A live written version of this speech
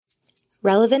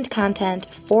Relevant content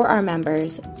for our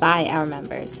members by our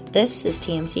members. This is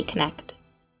TMC Connect.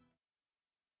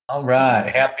 All right.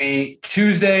 Happy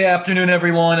Tuesday afternoon,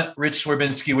 everyone. Rich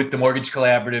Swerbinski with the Mortgage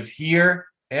Collaborative here,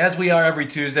 as we are every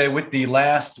Tuesday, with the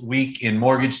last week in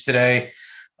mortgage today,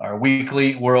 our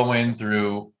weekly whirlwind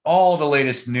through all the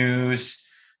latest news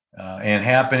and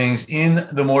happenings in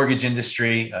the mortgage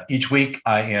industry. Each week,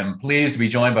 I am pleased to be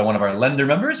joined by one of our lender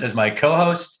members as my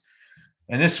co-host.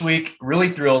 And this week, really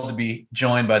thrilled to be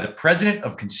joined by the president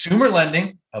of consumer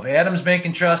lending of Adams Bank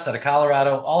and Trust out of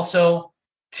Colorado, also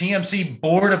TMC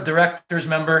Board of Directors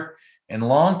member and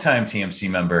longtime TMC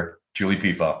member, Julie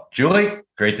Pefau. Julie,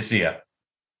 great to see you.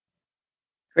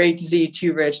 Great to see you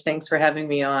too, Rich. Thanks for having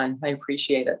me on. I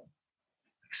appreciate it.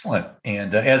 Excellent.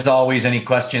 And as always, any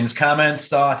questions, comments,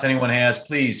 thoughts anyone has,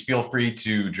 please feel free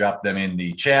to drop them in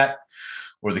the chat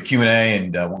or the Q&A,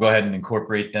 and we'll go ahead and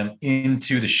incorporate them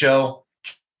into the show.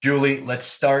 Julie, let's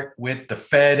start with the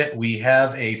Fed. We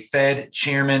have a Fed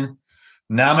chairman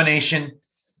nomination,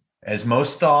 as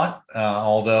most thought,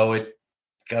 although it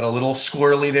got a little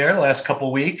squirrely there the last couple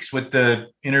of weeks with the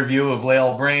interview of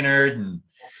Lael Brainerd and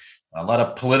a lot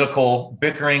of political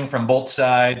bickering from both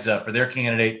sides for their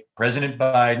candidate. President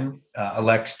Biden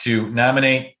elects to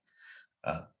nominate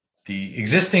the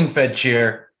existing Fed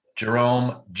chair,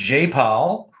 Jerome J.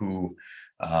 Powell, who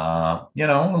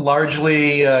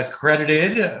largely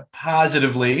credited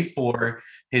positively for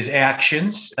his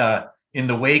actions in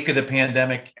the wake of the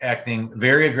pandemic, acting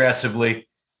very aggressively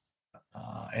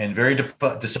and very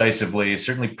decisively,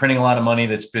 certainly printing a lot of money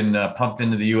that's been pumped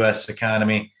into the U.S.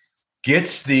 economy,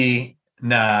 gets the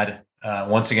nod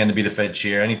once again to be the Fed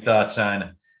chair. Any thoughts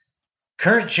on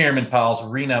current Chairman Powell's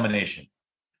renomination?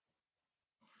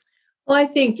 Well, I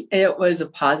think it was a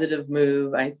positive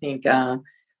move. I think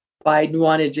Biden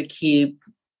wanted to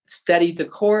steady the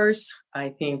course. I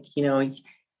think,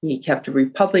 he kept a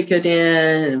Republican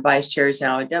in, and vice chair is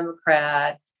now a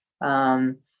Democrat.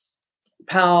 Powell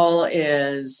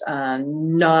is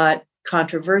not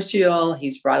controversial.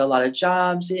 He's brought a lot of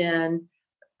jobs in.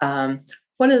 One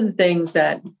of the things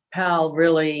that Powell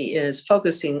really is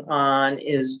focusing on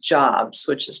is jobs,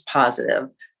 which is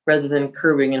positive, rather than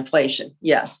curbing inflation.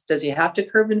 Yes. Does he have to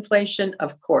curb inflation?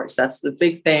 Of course. That's the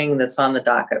big thing that's on the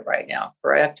docket right now,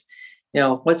 correct?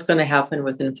 What's going to happen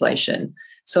with inflation?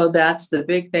 So that's the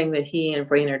big thing that he and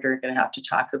Brainerd are going to have to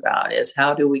talk about, is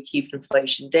how do we keep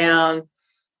inflation down?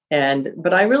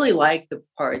 But I really like the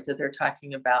part that they're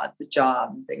talking about the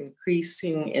job, the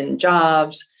increasing in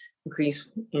jobs,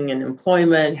 increasing in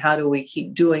employment. How do we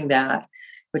keep doing that?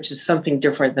 Which is something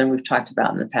different than we've talked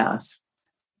about in the past.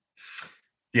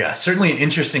 Yeah, certainly an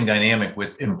interesting dynamic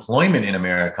with employment in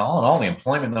America. All the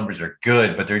employment numbers are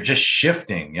good, but they're just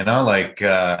shifting, trying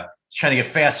to get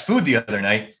fast food the other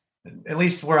night, at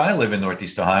least where I live in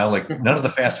Northeast Ohio, none of the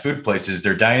fast food places,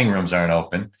 their dining rooms aren't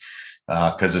open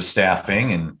because of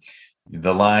staffing, and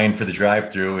the line for the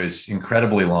drive-through is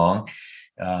incredibly long.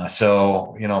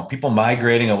 So people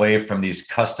migrating away from these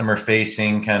customer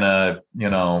facing kind of,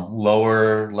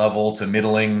 lower level to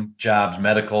middling jobs.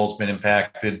 Medical's been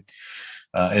impacted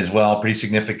as well, pretty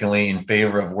significantly, in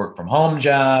favor of work from home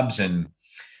jobs and,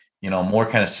 more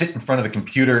kind of sit in front of the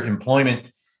computer employment.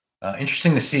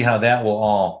 Interesting to see how that will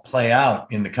all play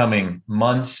out in the coming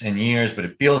months and years, but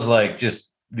it feels like just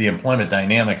the employment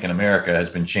dynamic in America has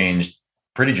been changed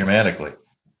pretty dramatically.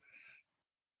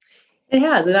 It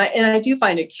has. And I do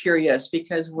find it curious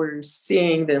because we're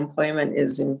seeing that employment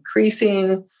is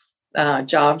increasing,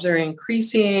 jobs are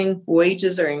increasing,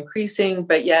 wages are increasing,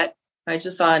 but yet I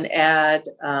just saw an ad,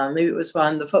 maybe it was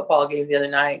on the football game the other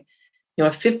night, a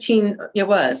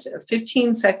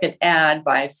 15-second ad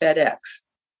by FedEx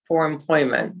for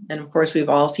employment. And of course, we've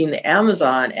all seen the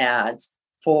Amazon ads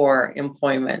for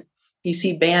employment. You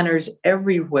see banners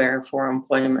everywhere for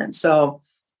employment. So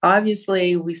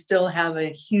obviously, we still have a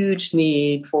huge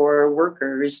need for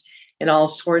workers in all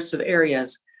sorts of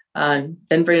areas.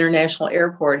 Denver International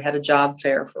Airport had a job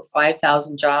fair for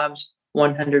 5,000 jobs,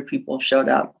 100 people showed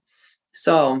up.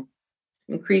 So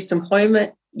increased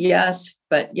employment, yes,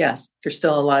 but yes, there's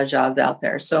still a lot of jobs out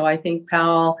there. So I think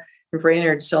Powell and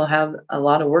Brainerd still have a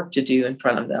lot of work to do in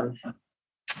front of them.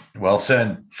 Well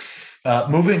said.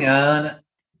 Moving on,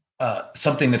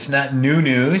 something that's not new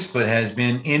news, but has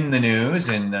been in the news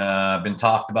and been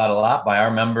talked about a lot by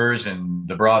our members and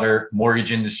the broader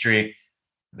mortgage industry.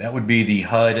 That would be the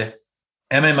HUD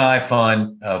MMI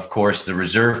fund, of course, the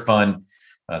reserve fund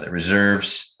that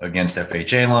reserves against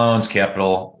FHA loans,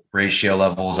 capital ratio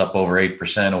levels up over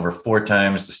 8%, over 4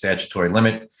 times the statutory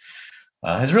limit,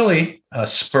 has really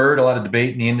spurred a lot of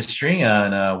debate in the industry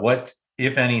on what,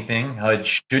 if anything, HUD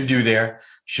should do there.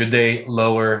 Should they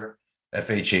lower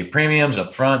FHA premiums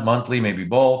up front, monthly, maybe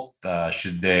both?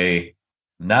 Should they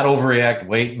not overreact,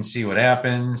 wait and see what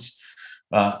happens?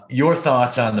 Your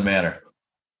thoughts on the matter?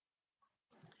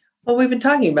 Well, we've been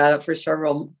talking about it for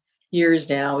several years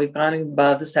now. We've gone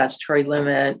above the statutory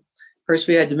limit. First,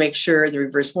 we had to make sure the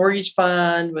reverse mortgage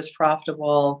fund was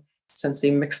profitable since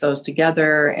they mixed those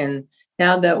together. And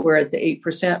now that we're at the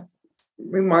 8%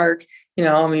 remark,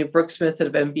 Brooke Smith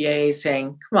at MBA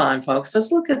saying, come on, folks,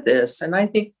 let's look at this. And I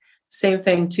think same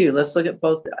thing too. Let's look at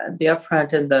both the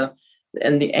upfront and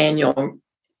the annual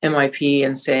MIP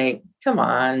and say, come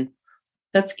on,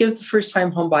 let's give the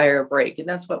first-time home buyer a break. And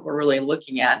that's what we're really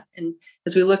looking at. And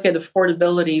as we look at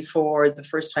affordability for the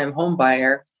first-time home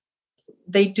buyer,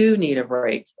 they do need a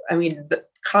break. I mean, the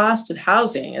cost of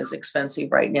housing is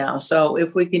expensive right now. So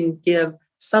if we can give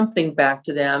something back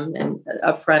to them and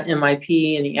upfront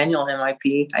MIP and the annual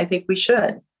MIP, I think we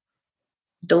should.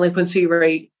 Delinquency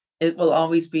rate, it will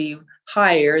always be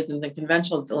higher than the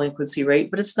conventional delinquency rate,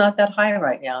 but it's not that high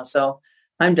right now. So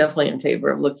I'm definitely in favor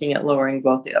of looking at lowering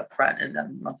both the upfront and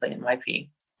the monthly MIP.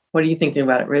 What are you thinking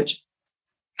about it, Rich?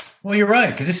 Well, you're right,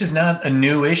 because this is not a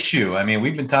new issue. I mean,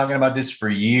 we've been talking about this for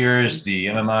years. The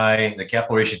MMI, the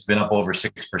capital ratio has been up over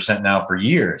 6% now for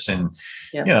years. And,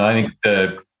 I think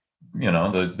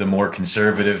the more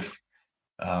conservative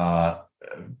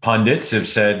pundits have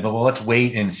said, well, let's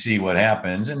wait and see what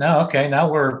happens. And now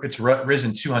it's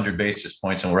risen 200 basis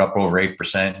points and we're up over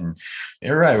 8%. And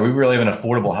you're right. We really have an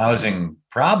affordable housing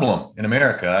problem in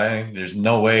America. I think there's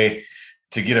no way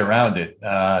to get around it.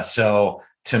 So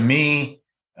to me,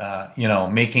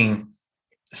 making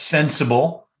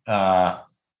sensible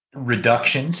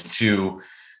reductions to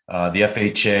the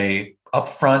FHA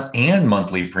upfront and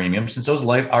monthly premiums, since those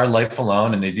are life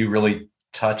alone, and they do really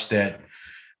touch that,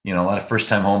 a lot of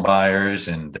first-time home buyers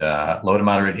and low to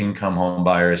moderate income home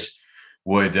buyers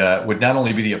would not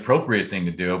only be the appropriate thing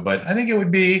to do, but I think it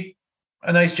would be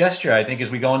a nice gesture. I think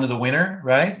as we go into the winter,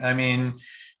 right? I mean,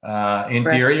 in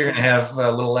theory, you're going to have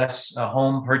a little less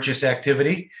home purchase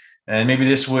activity. And maybe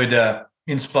this would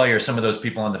inspire some of those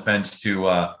people on the fence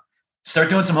to start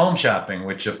doing some home shopping,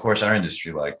 which, of course, our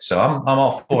industry likes. So I'm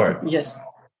all for it. Yes,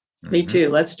 me too.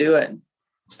 Let's do it.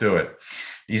 Let's do it.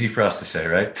 Easy for us to say,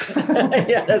 right?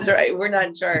 Yeah, that's right. We're not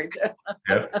in charge.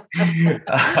 Yep.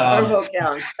 Our vote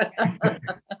counts.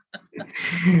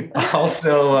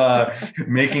 Also,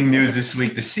 making news this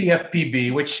week, the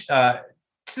CFPB, which, to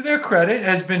their credit,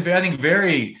 has been, I think,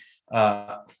 very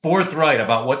forthright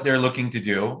about what they're looking to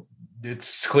do.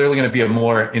 It's clearly going to be a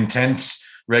more intense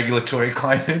regulatory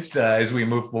climate as we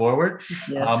move forward.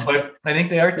 Yes. But I think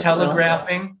they are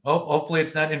telegraphing. Hopefully,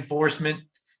 it's not enforcement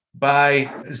by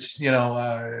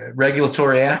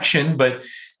regulatory action, but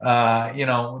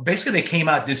basically they came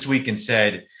out this week and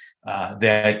said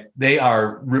that they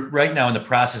are right now in the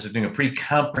process of doing a pretty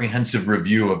comprehensive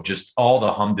review of just all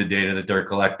the HMDA data that they're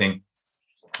collecting,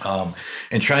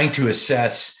 and trying to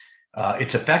assess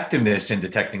its effectiveness in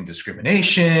detecting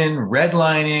discrimination,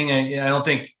 redlining. And I don't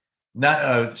think, not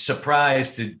a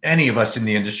surprise to any of us in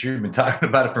the industry, we've been talking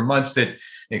about it for months, that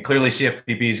clearly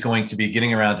CFPB is going to be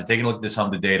getting around to taking a look at this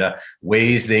HMDA data,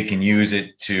 ways they can use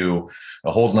it to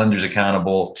hold lenders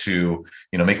accountable, to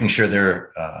making sure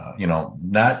they're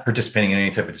not participating in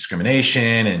any type of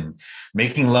discrimination, and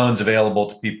making loans available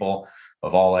to people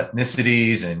of all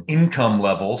ethnicities and income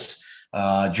levels.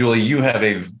 Julie, you have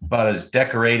about as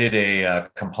decorated a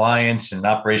compliance and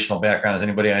operational background as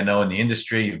anybody I know in the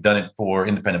industry. You've done it for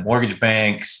independent mortgage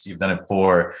banks. You've done it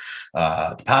for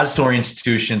depository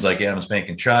institutions like Adams Bank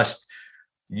and Trust.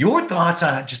 Your thoughts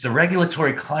on just the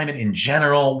regulatory climate in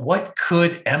general? What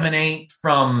could emanate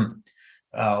from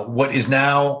what is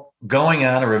now going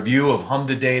on, a review of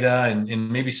HMDA data,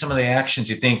 and maybe some of the actions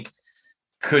you think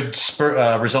could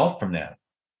result from that?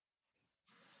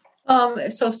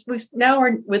 So now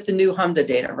we're with the new HMDA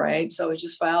data, right? So we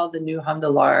just filed the new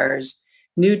HMDA LARs,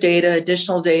 new data,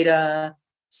 additional data.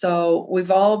 So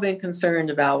we've all been concerned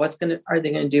about are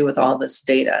they going to do with all this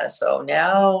data? So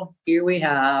now here we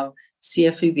have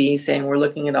CFPB saying we're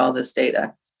looking at all this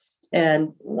data.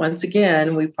 And once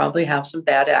again, we probably have some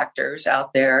bad actors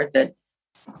out there that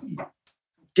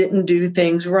didn't do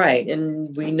things right.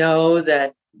 And we know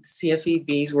that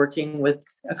CFPB is working with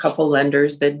a couple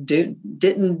lenders that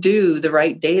didn't do the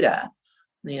right data.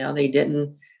 They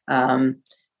didn't.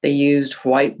 They used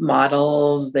white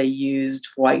models. They used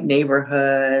white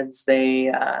neighborhoods.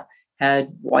 They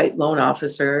had white loan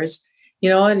officers.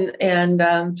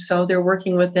 So they're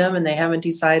working with them, and they haven't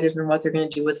decided on what they're going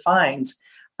to do with fines.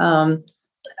 I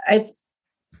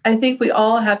think we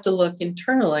all have to look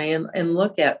internally and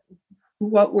look at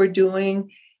what we're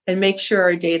doing and make sure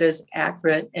our data is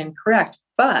accurate and correct.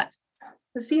 But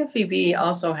the CFPB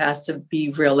also has to be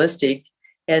realistic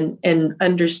and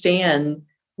understand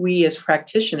we as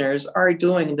practitioners are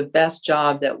doing the best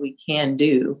job that we can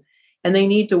do. And they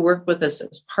need to work with us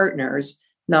as partners,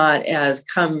 not as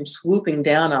come swooping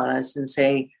down on us and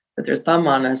say, put their thumb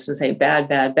on us and say, bad,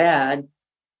 bad, bad.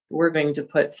 We're going to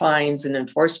put fines and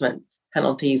enforcement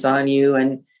penalties on you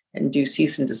and do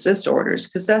cease and desist orders,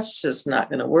 because that's just not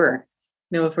going to work.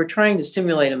 If we're trying to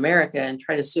stimulate America and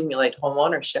try to stimulate home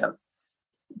ownership,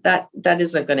 that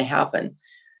isn't going to happen.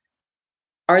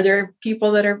 Are there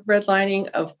people that are redlining?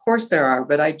 Of course there are,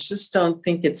 but I just don't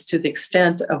think it's to the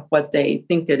extent of what they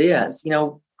think it is.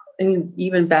 And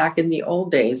even back in the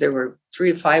old days, there were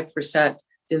 3 to 5%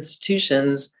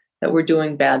 institutions that were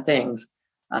doing bad things.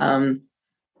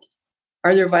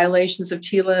 Are there violations of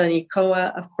TILA and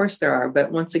ECOA? Of course there are.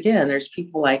 But once again, there's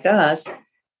people like us.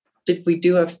 Did we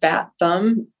do a fat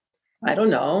thumb? I don't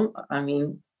know. I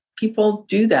mean, people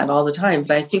do that all the time.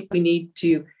 But I think we need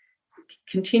to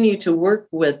continue to work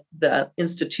with the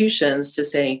institutions to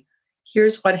say,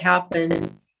 here's what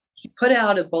happened. You put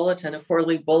out a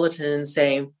quarterly bulletin, and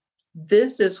say,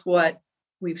 this is what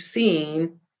we've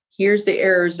seen. Here's the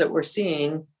errors that we're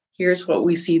seeing. Here's what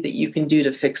we see that you can do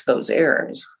to fix those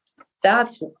errors.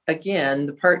 That's, again,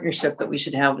 the partnership that we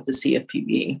should have with the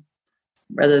CFPB,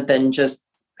 rather than just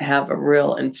have a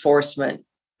real enforcement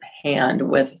hand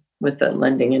with the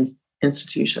lending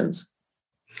institutions.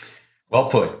 Well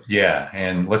put. Yeah.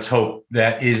 And let's hope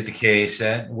that is the case.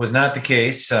 That was not the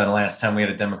case the last time we had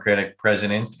a Democratic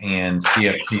president and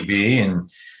CFPB, and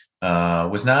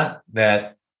was not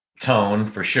that tone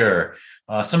for sure.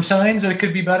 Some signs that it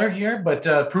could be better here, but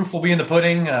proof will be in the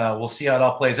pudding. We'll see how it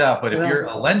all plays out. But if you're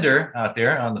a lender out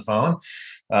there on the phone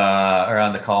or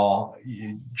on the call,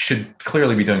 you should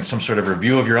clearly be doing some sort of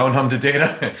review of your own HMDA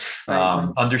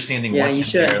data, understanding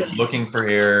what's in there, looking for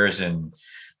errors, and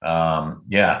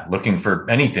looking for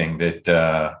anything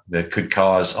that could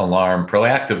cause alarm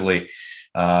proactively.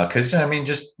 Because I mean,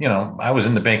 I was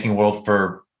in the banking world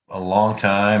for a long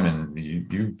time, and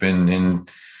you've been in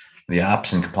the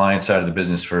ops and compliance side of the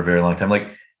business for a very long time.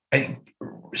 Like,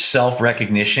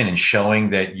 self-recognition and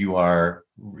showing that you are,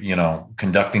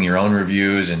 conducting your own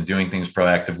reviews and doing things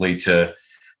proactively to,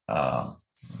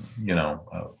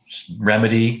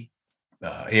 remedy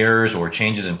errors or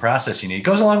changes in process you need,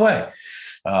 goes a long way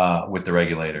with the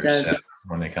regulators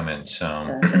when they come in.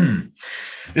 So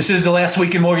this is the last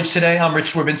week in Mortgage Today. I'm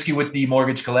Rich Swerbinsky with the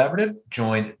Mortgage Collaborative,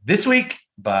 joined this week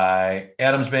by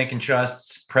Adams Bank and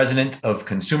Trust's President of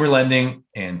Consumer Lending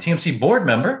and TMC board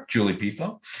member, Julie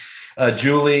Pifo.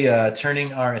 Julie,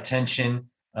 turning our attention,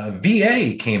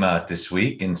 VA came out this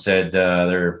week and said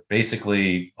they're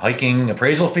basically hiking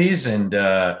appraisal fees and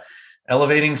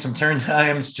elevating some turn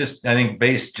times,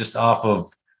 based just off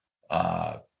of,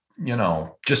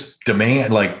 just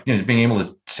demand, being able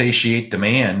to satiate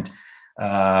demand.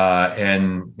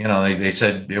 They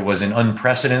said it was an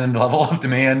unprecedented level of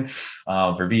demand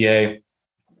for VA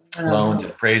loans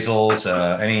and appraisals.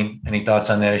 Any thoughts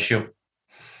on that issue?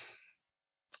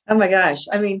 Oh my gosh.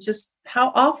 I mean, just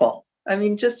how awful. I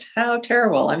mean, just how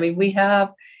terrible. I mean, we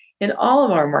have in all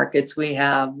of our markets, we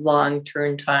have long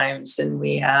turn times, and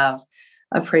we have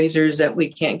appraisers that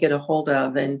we can't get a hold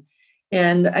of.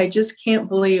 And I just can't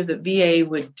believe that VA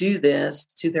would do this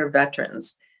to their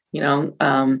veterans.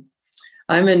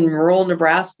 I'm in rural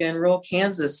Nebraska and rural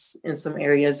Kansas in some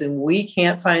areas, and we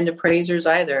can't find appraisers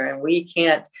either, and we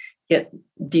can't get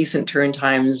decent turn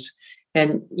times.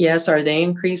 And yes, are they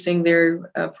increasing their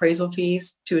appraisal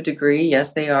fees to a degree?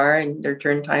 Yes, they are. And their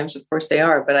turn times, of course, they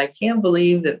are. But I can't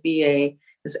believe that VA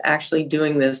is actually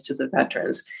doing this to the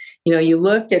veterans. You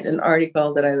look at an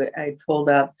article that I pulled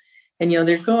up, and,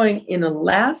 they're going in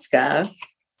Alaska,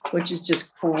 which is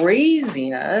just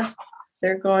craziness.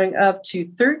 They're going up to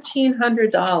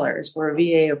 $1,300 for a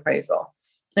VA appraisal.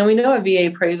 And we know a VA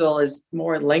appraisal is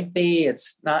more lengthy.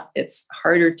 It's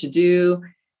harder to do.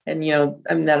 And,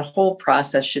 that whole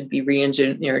process should be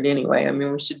re-engineered anyway. I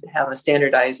mean, we should have a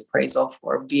standardized appraisal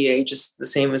for VA, just the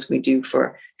same as we do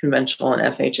for conventional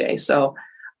and FHA. So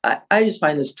I just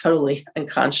find this totally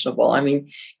unconscionable. I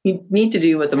mean, you need to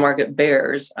do what the market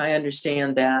bears. I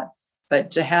understand that.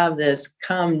 But to have this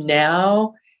come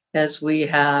now as we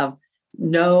have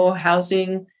no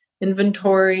housing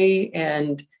inventory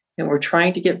and we're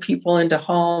trying to get people into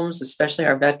homes, especially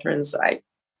our veterans,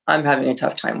 I'm having a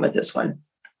tough time with this one.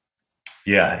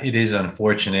 Yeah, it is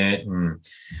unfortunate. And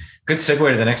good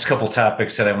segue to the next couple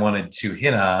topics that I wanted to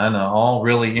hit on, all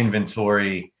really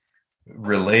inventory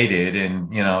related.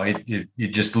 And, you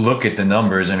just look at the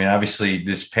numbers. I mean, obviously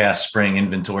this past spring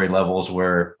inventory levels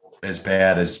were as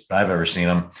bad as I've ever seen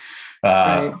them.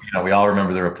 Right. We all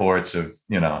remember the reports of,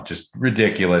 just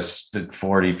ridiculous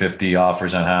 40, 50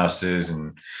 offers on houses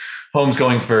and homes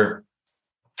going for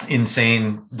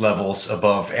insane levels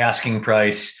above asking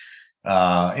price.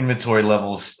 Inventory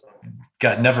levels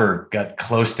never got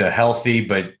close to healthy,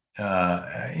 but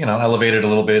elevated a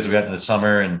little bit as we got into the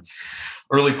summer and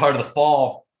early part of the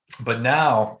fall. But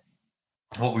now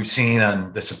what we've seen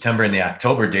on the September and the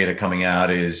October data coming out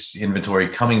is inventory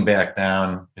coming back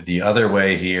down the other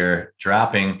way here,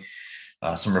 dropping.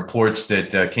 Some reports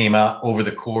that came out over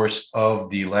the course of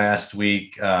the last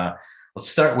week. Let's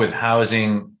start with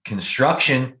housing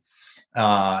construction.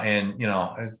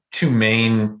 And two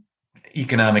main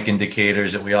economic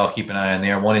indicators that we all keep an eye on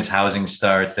there. One is housing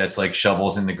starts. That's like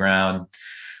shovels in the ground.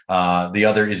 The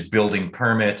other is building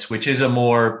permits, which is a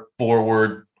more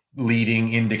forward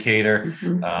leading indicator,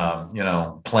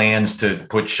 plans to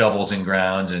put shovels in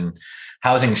grounds. And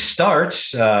housing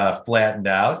starts flattened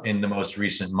out in the most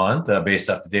recent month based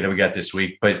off the data we got this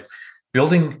week. But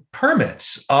building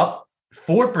permits up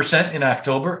 4% in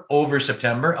October over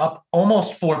September, up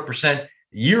almost 4%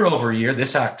 year over year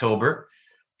this October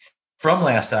from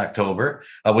last October.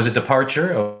 Was a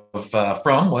departure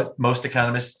from what most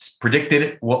economists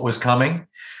predicted what was coming.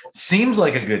 Seems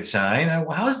like a good sign.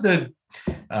 How's the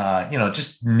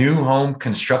just new home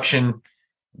construction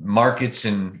markets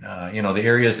and the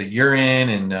areas that you're in,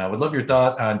 and would love your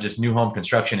thought on just new home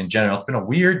construction in general. It's been a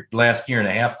weird last year and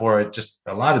a half for it, just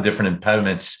a lot of different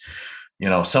impediments,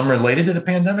 some related to the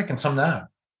pandemic and some not.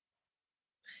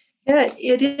 Yeah,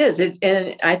 it is.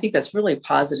 And I think that's really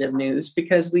positive news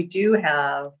because we do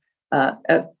have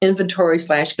an inventory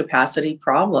 / capacity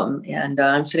problem. And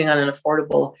I'm sitting on an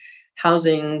affordable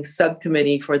housing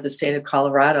subcommittee for the state of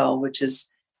Colorado, which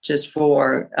is just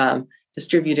for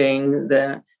distributing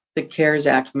the CARES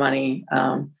Act money.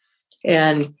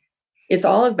 And it's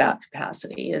all about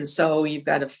capacity. And so you've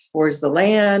got to, where's the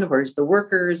land, where's the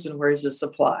workers, and where's the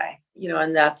supply,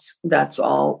 and that's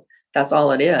all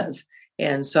it is.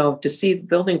 And so to see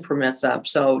building permits up,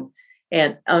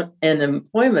 and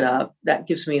employment up, that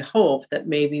gives me hope that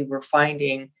maybe we're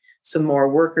finding some more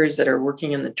workers that are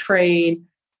working in the trade.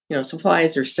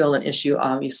 Supplies are still an issue,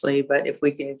 obviously, but if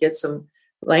we can get some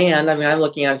land, I'm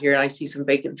looking out here and I see some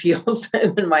vacant fields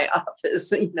in my office,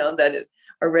 that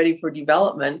are ready for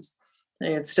development.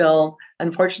 And it's still,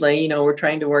 unfortunately, we're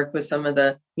trying to work with some of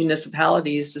the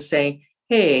municipalities to say,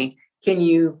 hey, can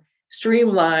you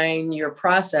streamline your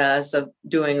process of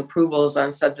doing approvals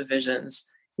on subdivisions?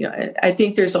 I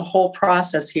think there's a whole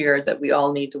process here that we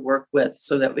all need to work with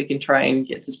so that we can try and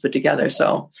get this put together.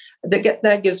 So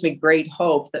that gives me great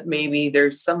hope that maybe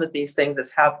there's some of these things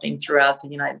that's happening throughout the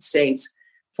United States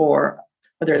for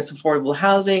whether it's affordable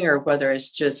housing or whether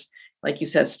it's just, like you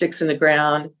said, sticks in the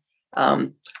ground.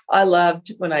 I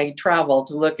loved when I travel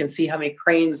to look and see how many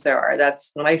cranes there are.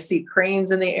 That's when I see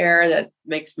cranes in the air, that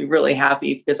makes me really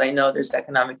happy because I know there's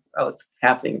economic growth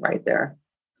happening right there.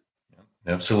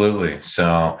 Absolutely.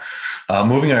 So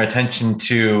moving our attention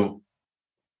to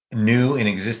new and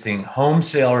existing home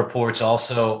sale reports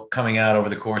also coming out over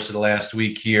the course of the last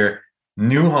week here.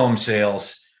 New home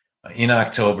sales in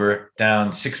October down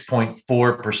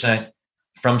 6.4%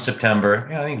 from September.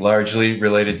 I think largely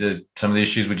related to some of the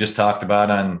issues we just talked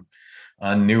about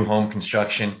on new home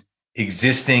construction.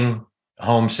 Existing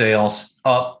home sales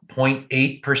up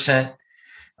 0.8%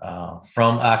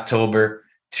 from October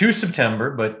to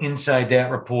September, but inside that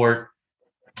report,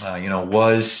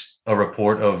 was a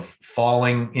report of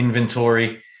falling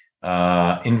inventory,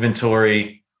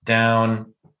 inventory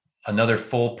down another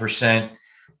full percent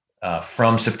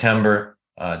from September,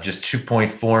 just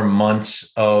 2.4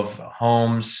 months of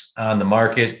homes on the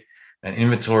market, and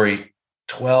inventory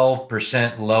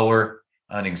 12% lower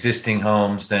on existing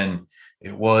homes than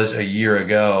it was a year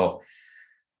ago.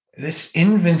 This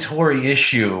inventory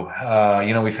issue,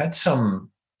 we've had some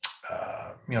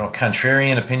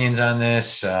contrarian opinions on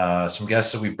this, some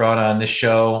guests that we brought on this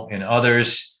show and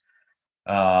others.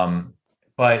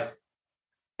 But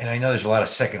I know there's a lot of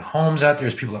second homes out there.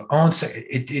 There's people that own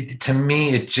second. To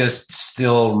me, it just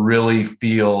still really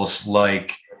feels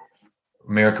like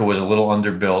America was a little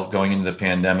underbuilt going into the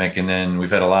pandemic. And then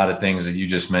we've had a lot of things that you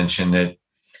just mentioned that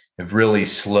have really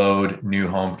slowed new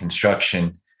home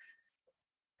construction.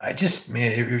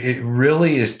 It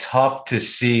really is tough to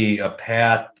see a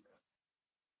path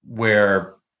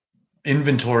where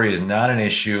inventory is not an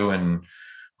issue and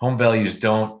home values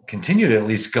don't continue to at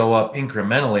least go up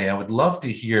incrementally. I would love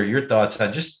to hear your thoughts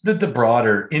on just the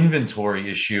broader inventory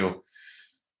issue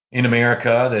in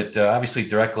America that obviously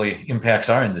directly impacts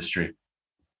our industry.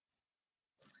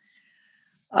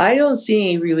 I don't see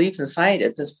any relief in sight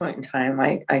at this point in time.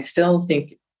 I still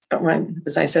think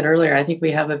as I said earlier, I think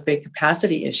we have a big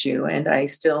capacity issue, and I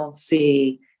still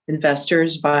see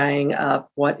investors buying up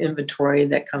what inventory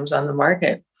that comes on the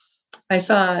market. I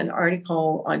saw an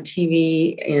article on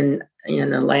TV in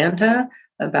Atlanta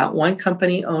about one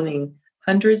company owning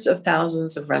hundreds of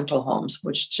thousands of rental homes,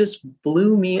 which just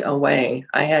blew me away.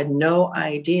 I had no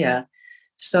idea.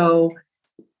 So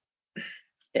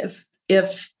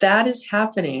if that is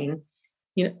happening,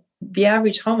 the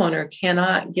average homeowner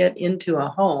cannot get into a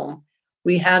home.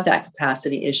 We have that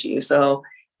capacity issue. So,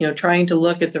 trying to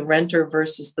look at the renter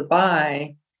versus the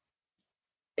buy,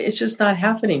 it's just not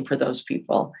happening for those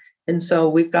people. And so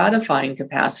we've got to find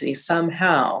capacity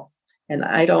somehow. And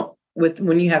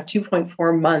when you have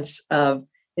 2.4 months of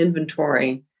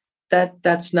inventory,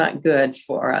 that's not good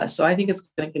for us. So I think it's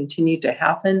going to continue to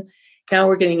happen. Now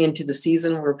we're getting into the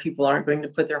season where people aren't going to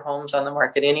put their homes on the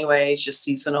market anyway. It's just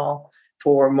seasonal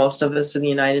for most of us in the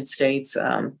United States.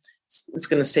 It's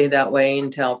going to stay that way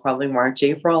until probably March,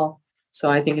 April. So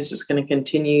I think it's just going to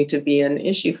continue to be an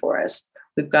issue for us.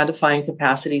 We've got to find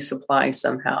capacity supply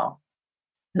somehow.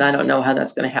 And I don't know how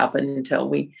that's going to happen until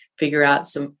we figure out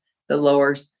the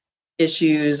lower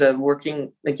issues of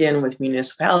working again with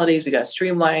municipalities. We've got to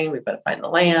streamline, we've got to find the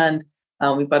land.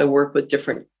 We've got to work with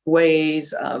different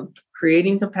ways of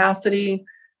creating capacity.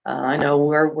 I know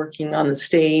we're working on the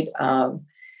state, and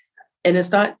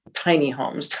it's not tiny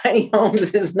homes. Tiny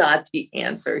homes is not the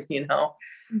answer,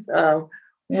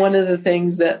 One of the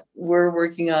things that we're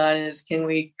working on is, can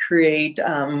we create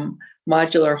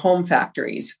modular home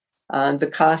factories? The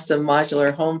cost of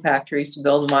modular home factories to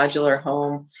build a modular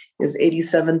home is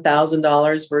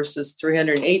 $87,000 versus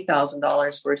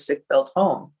 $308,000 for a stick-built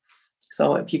home.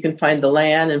 So if you can find the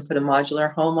land and put a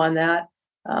modular home on that,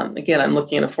 again, I'm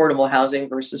looking at affordable housing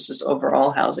versus just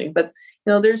overall housing. But,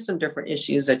 there's some different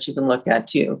issues that you can look at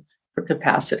too for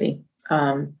capacity.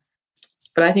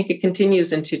 But I think it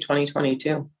continues into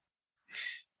 2022.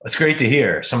 It's great to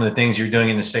hear some of the things you're doing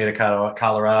in the state of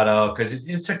Colorado, because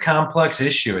it's a complex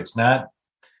issue. It's not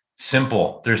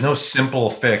simple. There's no simple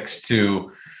fix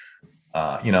to,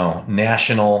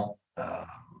 national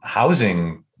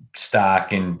housing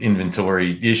stock and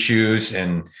inventory issues.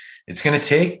 And it's going to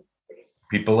take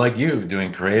people like you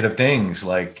doing creative things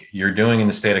like you're doing in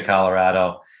the state of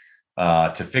Colorado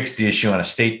to fix the issue on a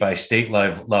state by state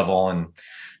level. And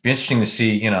be interesting to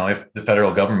see, if the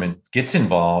federal government gets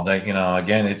involved.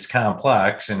 Again, it's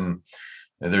complex, and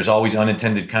there's always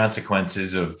unintended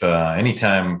consequences of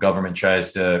anytime government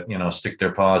tries to, stick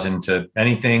their paws into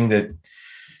anything that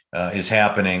is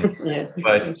happening. Yeah,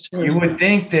 but you would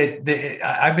think that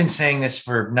I've been saying this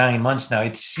for 9 months now.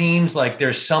 It seems like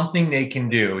there's something they can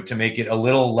do to make it a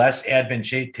little less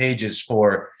advantageous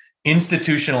for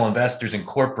institutional investors and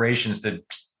corporations to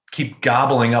keep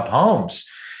gobbling up homes.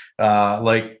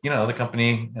 The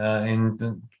company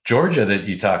in Georgia that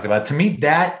you talked about. To me,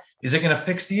 is it going to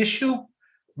fix the issue?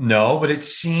 No, but it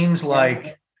seems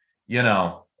like,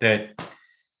 that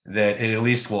it at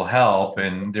least will help.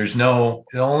 And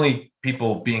the only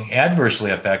people being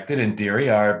adversely affected in theory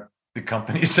are the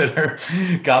companies that are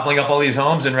gobbling up all these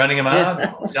homes and renting them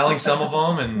out, selling some of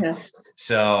them. And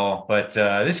but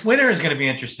this winter is going to be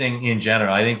interesting in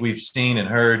general. I think we've seen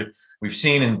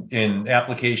in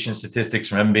application statistics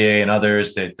from MBA and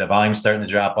others that the volume's starting to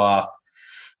drop off.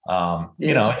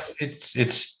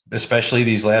 It's especially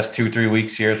these last 2-3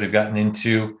 weeks here as we've gotten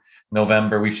into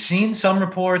November. We've seen some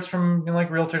reports from like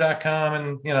Realtor.com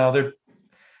and they're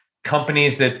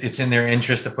companies that it's in their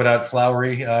interest to put out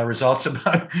flowery results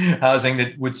about housing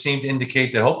that would seem to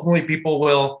indicate that hopefully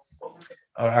people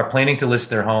are planning to list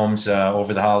their homes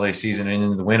over the holiday season and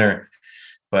into the winter.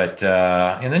 But,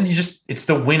 and then it's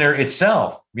the winter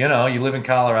itself. You live in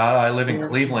Colorado, I live in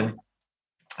Cleveland.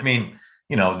 I mean,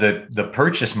 the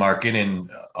purchase market in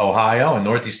Ohio and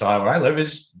Northeast Ohio, where I live,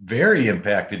 is very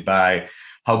impacted by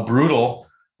how brutal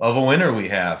of a winter we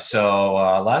have. So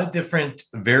a lot of different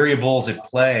variables at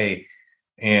play,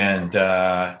 and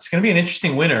it's going to be an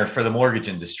interesting winter for the mortgage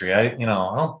industry. I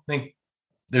don't think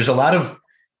there's a lot of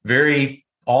very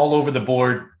all over the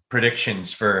board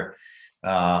predictions for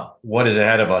what is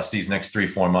ahead of us these next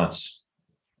 3-4 months.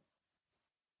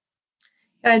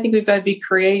 I think we've got to be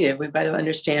creative. We've got to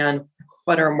understand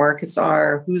what our markets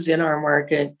are, who's in our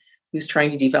market, who's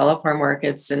trying to develop our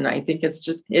markets. And I think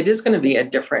it is going to be a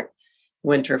different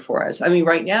winter for us. I mean,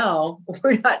 right now,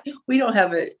 we don't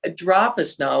have a drop of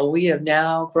snow. We have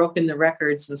now broken the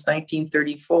record since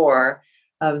 1934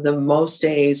 of the most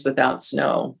days without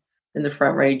snow in the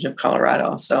Front Range of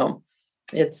Colorado. So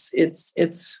it's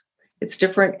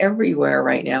different everywhere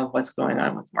right now, what's going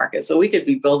on with markets. So we could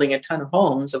be building a ton of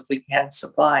homes if we had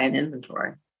supply and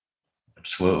inventory.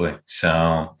 Absolutely.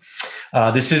 So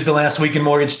this is the last week in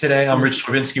Mortgage Today. I'm Rich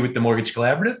Stravinsky with the Mortgage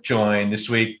Collaborative, joined this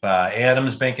week by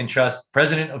Adams Bank and Trust,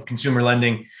 President of Consumer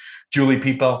Lending, Julie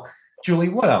People. Julie,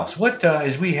 what else? What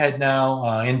as we head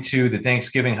now into the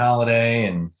Thanksgiving holiday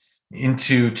and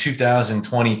into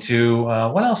 2022,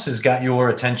 what else has got your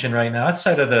attention right now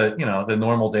outside of the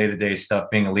normal day-to-day stuff,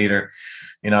 being a leader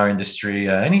in our industry?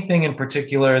 Anything in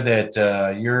particular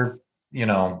that you're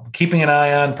keeping an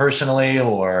eye on personally,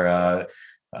 or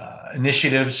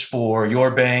initiatives for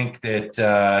your bank that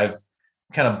have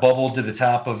kind of bubbled to the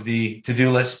top of the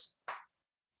to-do list?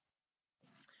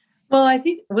 Well, I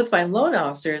think with my loan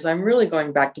officers, I'm really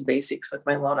going back to basics with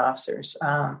my loan officers.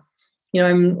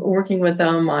 I'm working with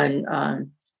them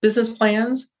on business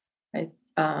plans.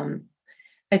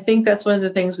 I think that's one of the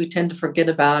things we tend to forget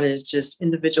about is just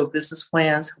individual business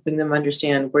plans, helping them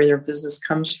understand where their business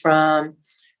comes from,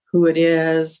 who it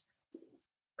is,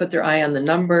 put their eye on the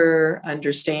number,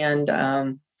 understand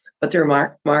what their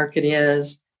market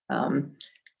is.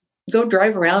 Go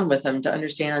drive around with them to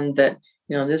understand that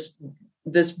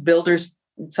this builder's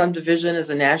subdivision is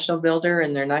a national builder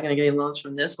and they're not going to get any loans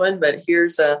from this one, but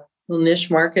here's a little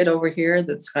niche market over here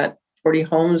that's got 40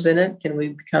 homes in it. Can we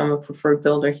become a preferred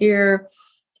builder here?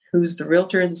 Who's the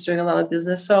realtor that's doing a lot of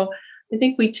business? So I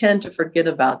think we tend to forget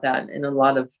about that in a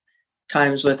lot of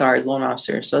times with our loan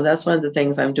officers. So that's one of the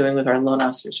things I'm doing with our loan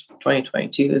officers for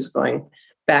 2022 is going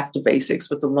back to basics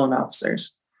with the loan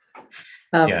officers.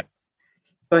 Go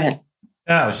ahead.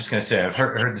 I was just going to say, I've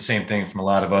heard the same thing from a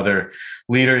lot of other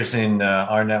leaders in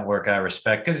our network I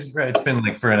respect, because it's been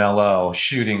like for an LO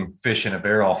shooting fish in a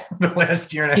barrel the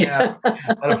last year and a half.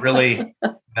 A lot of really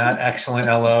not excellent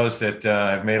LOs that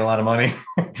have made a lot of money.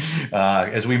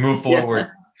 As we move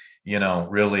forward,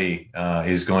 really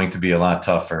is going to be a lot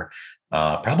tougher,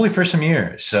 probably for some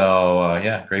years. So,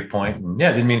 great point. And,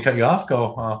 didn't mean to cut you off.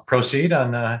 Go proceed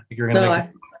on. I think you're going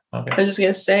to. Okay. I was just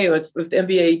going to say with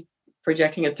MBA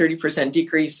projecting a 30%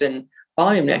 decrease in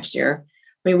volume next year.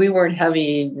 I mean, we weren't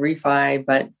heavy refi,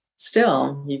 but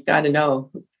still, you've got to know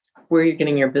where you're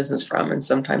getting your business from. And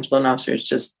sometimes loan officers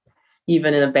just,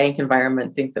 even in a bank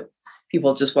environment, think that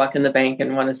people just walk in the bank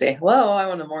and want to say, hello, I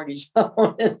want a mortgage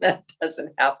loan. And that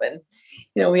doesn't happen.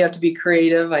 We have to be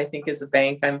creative. I think as a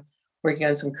bank, I'm working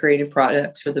on some creative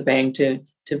products for the bank to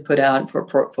put out for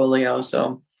portfolio.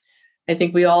 So I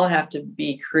think we all have to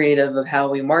be creative of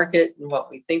how we market and what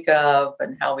we think of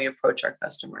and how we approach our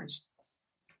customers.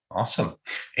 Awesome.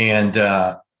 And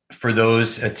for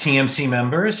those TMC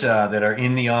members that are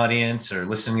in the audience or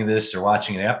listening to this or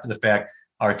watching it after the fact,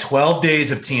 our 12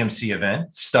 Days of TMC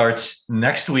event starts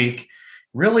next week.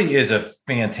 Really is a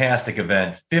fantastic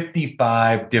event,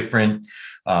 55 different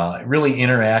really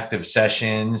interactive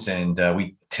sessions. And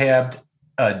we tabbed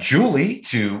Julie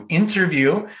to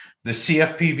interview the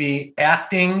CFPB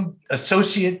Acting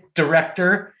Associate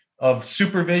Director of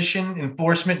Supervision,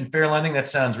 Enforcement, and Fair Lending. That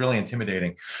sounds really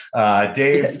intimidating.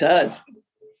 Dave it does.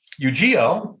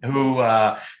 Ugio, who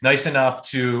nice enough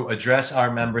to address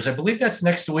our members. I believe that's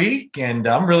next week. And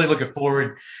I'm really looking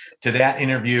forward to that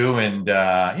interview and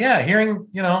hearing,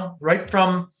 right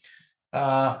from,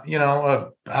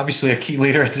 obviously a key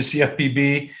leader at the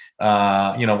CFPB,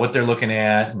 what they're looking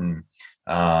at and,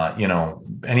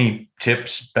 any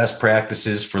tips, best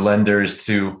practices for lenders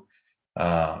to,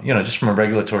 just from a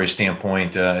regulatory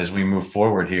standpoint as we move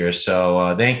forward here.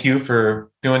 So thank you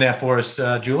for doing that for us,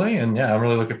 Julie. And I'm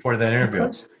really looking forward to that interview.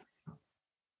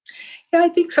 Yeah, I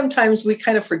think sometimes we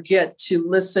kind of forget to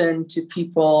listen to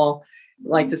people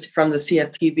like this from the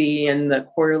CFPB and the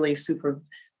quarterly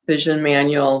supervision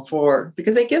manual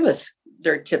because they give us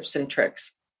their tips and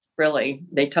tricks. Really,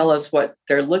 they tell us what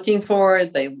they're looking for.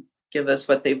 They give us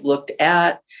what they've looked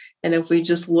at. And if we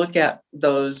just look at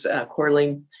those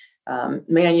quarterly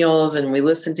manuals and we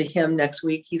listen to him next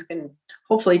week, he's going to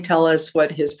hopefully tell us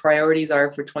what his priorities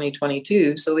are for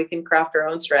 2022 so we can craft our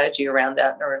own strategy around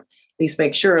that, or at least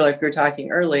make sure, like we were talking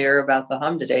earlier about the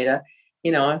HMDA data,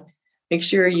 make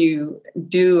sure you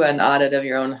do an audit of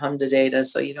your own HMDA data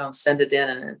so you don't send it in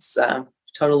and it's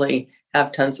totally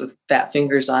have tons of fat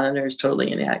fingers on it or is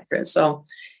totally inaccurate. So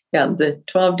the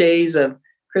 12 days of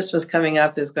Christmas coming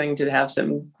up is going to have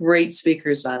some great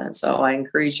speakers on it. So I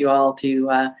encourage you all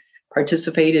to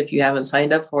participate if you haven't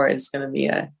signed up for it. It's going to be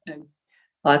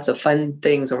lots of fun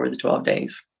things over the 12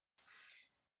 days.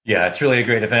 Yeah, it's really a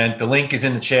great event. The link is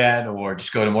in the chat, or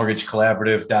just go to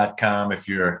mortgagecollaborative.com if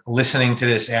you're listening to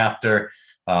this after.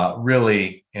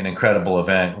 Really an incredible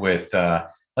event with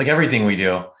like everything we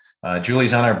do.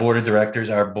 Julie's on our board of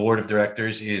directors. Our board of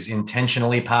directors is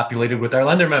intentionally populated with our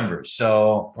lender members.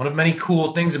 So one of many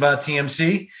cool things about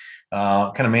TMC,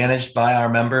 kind of managed by our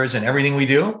members, and everything we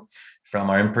do from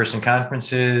our in-person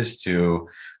conferences to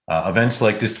events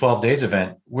like this 12 days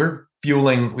event. We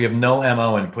have no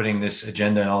MO in putting this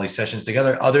agenda and all these sessions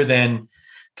together other than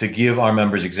to give our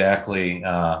members exactly,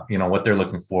 what they're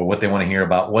looking for, what they want to hear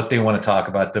about, what they want to talk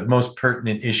about, the most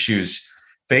pertinent issues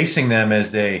facing them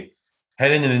as they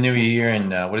head into the new year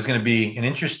and what is going to be an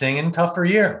interesting and tougher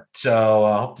year. So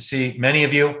I hope to see many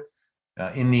of you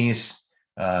in these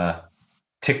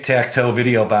tic-tac-toe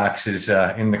video boxes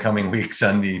in the coming weeks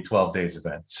on the 12 days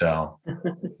event. So,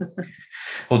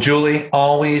 well, Julie,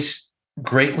 always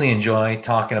greatly enjoy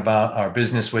talking about our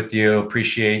business with you.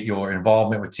 Appreciate your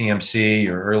involvement with TMC,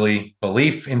 your early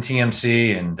belief in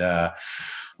TMC, and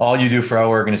all you do for our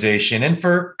organization and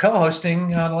for co-hosting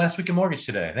the Last Week in Mortgage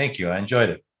today. Thank you. I enjoyed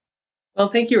it. Well,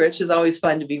 thank you, Rich. It's always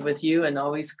fun to be with you and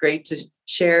always great to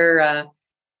share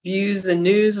views and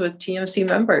news with TMC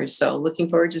members. So looking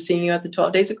forward to seeing you at the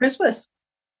 12 Days of Christmas.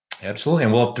 Absolutely.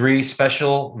 And we'll have 3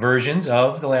 special versions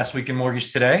of the Last Week in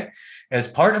Mortgage today as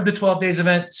part of the 12 days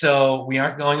event. So we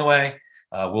aren't going away.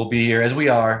 We'll be here as we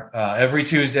are every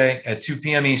Tuesday at 2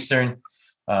 p.m. Eastern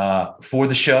for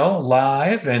the show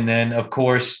live. And then, of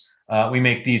course, we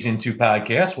make these into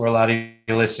podcasts where a lot of you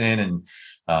listen and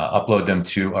upload them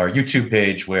to our YouTube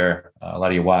page where a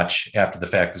lot of you watch after the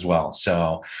fact as well.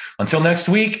 So until next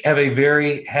week, have a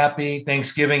very happy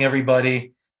Thanksgiving,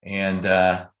 everybody. And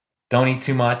don't eat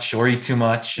too much or eat too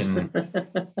much. And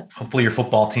hopefully your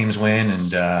football teams win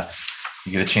and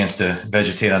you get a chance to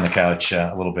vegetate on the couch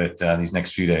a little bit these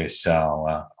next few days.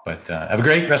 So, but have a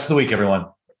great rest of the week, everyone.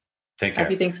 Take care.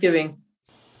 Happy Thanksgiving.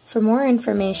 For more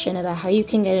information about how you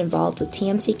can get involved with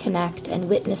TMC Connect and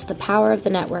witness the power of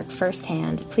the network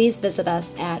firsthand, please visit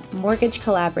us at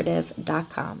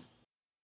mortgagecollaborative.com.